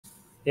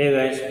Hey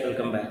guys,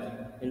 welcome back.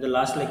 In the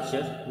last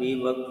lecture,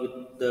 we worked with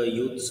the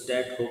youth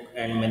stat hook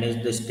and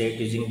managed the state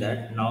using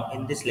that. Now,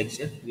 in this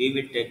lecture, we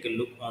will take a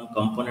look on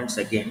components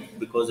again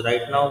because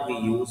right now we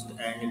used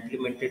and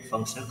implemented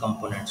functional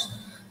components.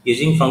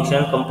 Using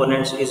functional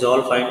components is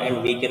all fine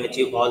and we can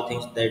achieve all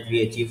things that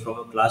we achieve from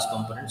a class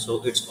component,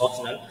 so it's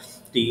optional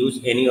to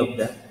use any of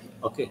them.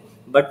 Okay,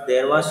 but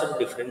there was some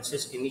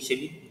differences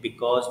initially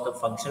because the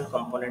functional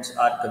components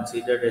are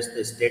considered as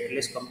the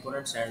stateless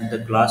components and the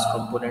class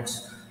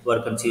components were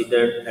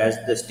considered as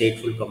the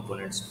stateful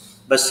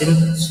components. But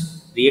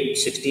since React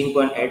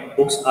 16.8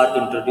 hooks are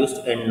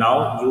introduced and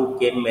now you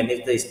can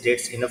manage the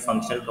states in a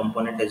functional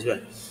component as well,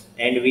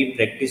 and we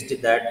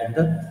practiced that in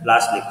the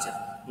last lecture.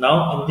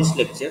 Now in this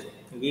lecture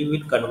we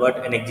will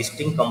convert an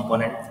existing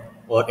component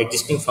or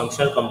existing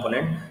functional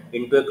component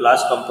into a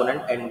class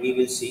component and we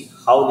will see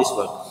how this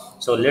works.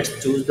 So let's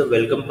choose the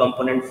welcome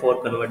component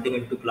for converting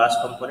into class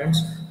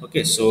components.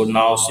 Okay, so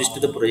now switch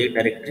to the project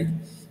directory,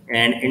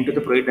 and into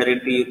the project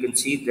directory you can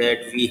see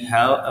that we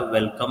have a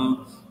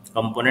welcome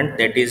component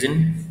that is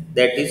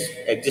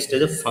exist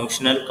as a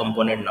functional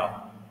component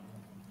now.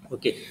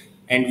 Okay,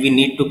 and we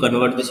need to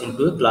convert this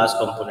into a class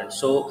component,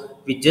 so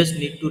we just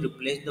need to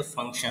replace the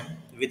function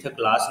with a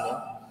class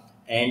name,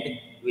 and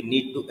we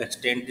need to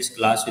extend this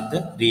class with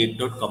the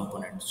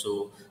react.component.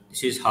 So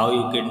this is how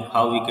we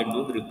can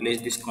do replace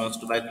this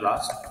const by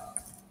class.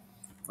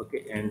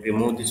 Okay, and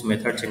remove this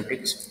method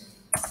syntax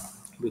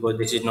because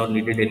this is not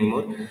needed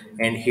anymore,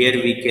 and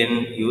here we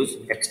can use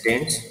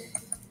extends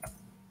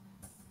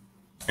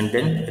and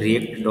then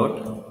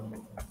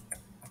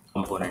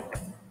react.component.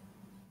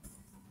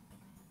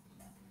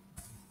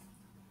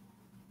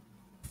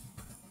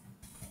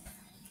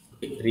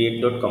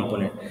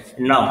 React.component.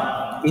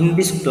 Now, in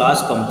this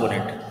class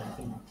component,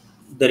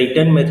 the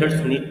return methods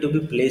need to be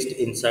placed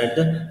inside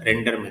the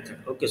render method.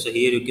 Okay, so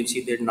here you can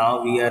see that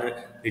now we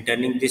are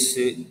returning this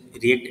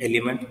React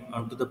element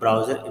onto the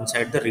browser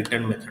inside the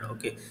return method.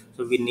 Okay,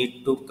 so we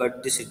need to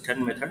cut this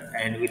return method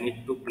and we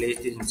need to place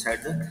this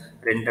inside the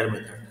render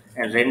method.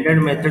 And render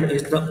method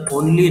is the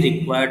only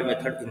required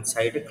method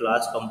inside the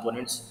class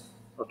components.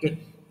 Okay,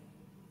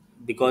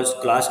 because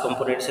class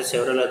components have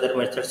several other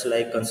methods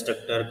like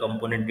constructor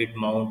component did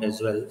mount as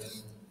well,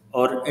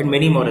 or and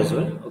many more as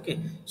well.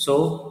 Okay,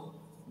 so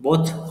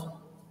both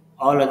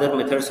all other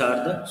methods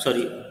are the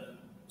sorry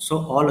so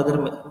all other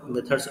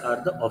methods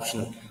are the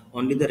optional,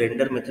 only the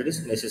render method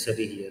is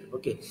necessary here.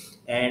 Okay,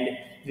 and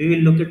we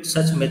will look at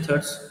such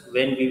methods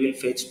when we will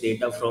fetch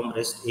data from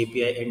REST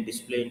API and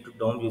display into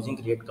DOM using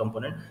React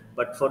component.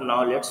 But for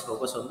now, let's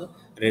focus on the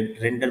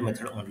render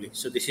method only.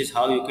 So this is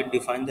how you can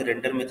define the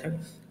render method,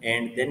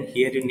 and then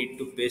here you need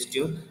to paste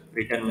your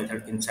return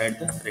method inside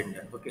the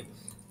render. Okay,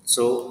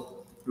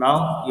 so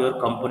now your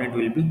component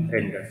will be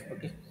rendered.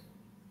 Okay,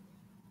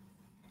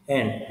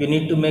 and you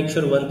need to make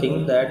sure one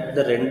thing, that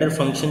the render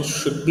function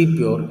should be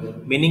pure,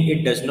 meaning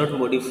it does not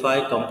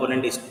modify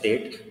component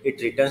state.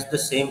 It returns the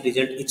same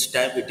result each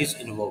time it is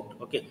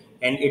invoked. Okay,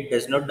 and it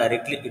does not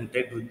directly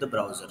interact with the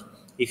browser.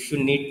 If you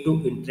need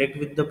to interact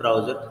with the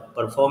browser,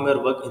 perform your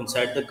work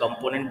inside the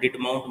component did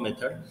mount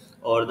method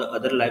or the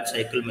other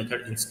lifecycle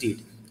method instead.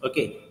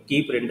 Okay,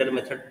 keep render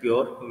method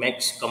pure,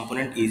 makes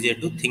component easier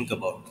to think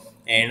about.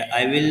 And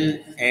I will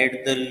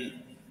add the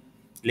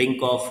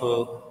link of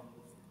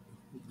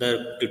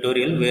the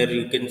tutorial where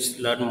you can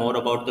learn more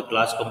about the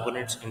class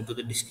components into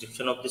the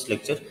description of this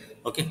lecture.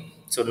 Okay,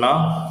 so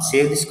now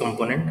save this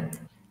component,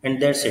 and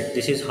that's it.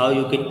 This is how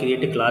you can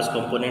create a class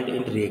component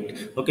in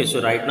React. Okay, so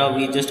right now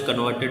we just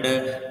converted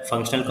a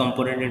functional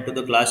component into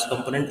the class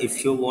component.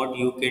 If you want,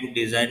 you can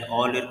design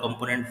all your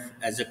component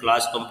as a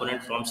class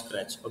component from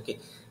scratch. Okay,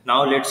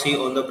 now let's see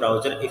on the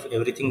browser if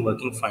everything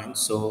working fine.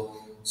 So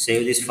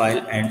save this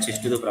file and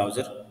switch to the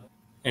browser,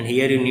 and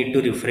here you need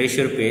to refresh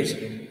your page.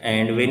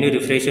 And when you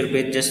refresh your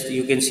page, just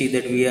you can see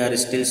that we are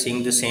still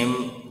seeing the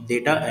same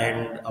data,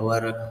 and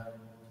our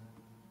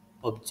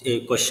a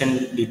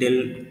question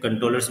detail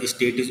controllers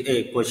state is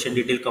a question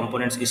detail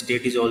components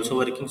state is also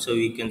working. So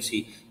you can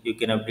see, you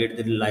can update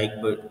the like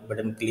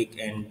button click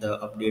and the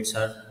updates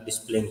are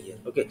displaying here.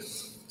 Okay,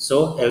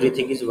 so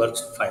everything is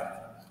works fine,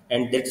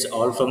 and that's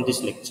all from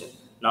this lecture.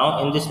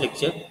 Now in this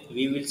lecture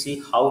we will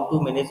see how to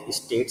manage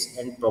states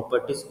and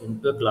properties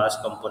into a class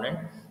component,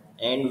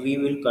 and we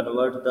will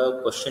convert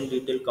the question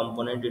detail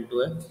component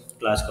into a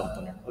class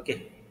component.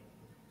 Okay,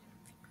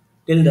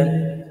 till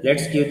then,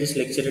 let's give this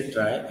lecture a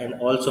try, and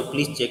also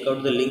please check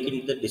out the link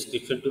in the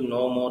description to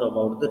know more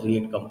about the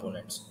React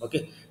components.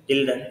 Okay,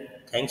 till then,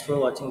 thanks for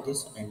watching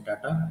this, and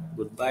Tata,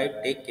 goodbye,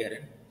 take care,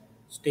 and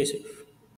stay safe.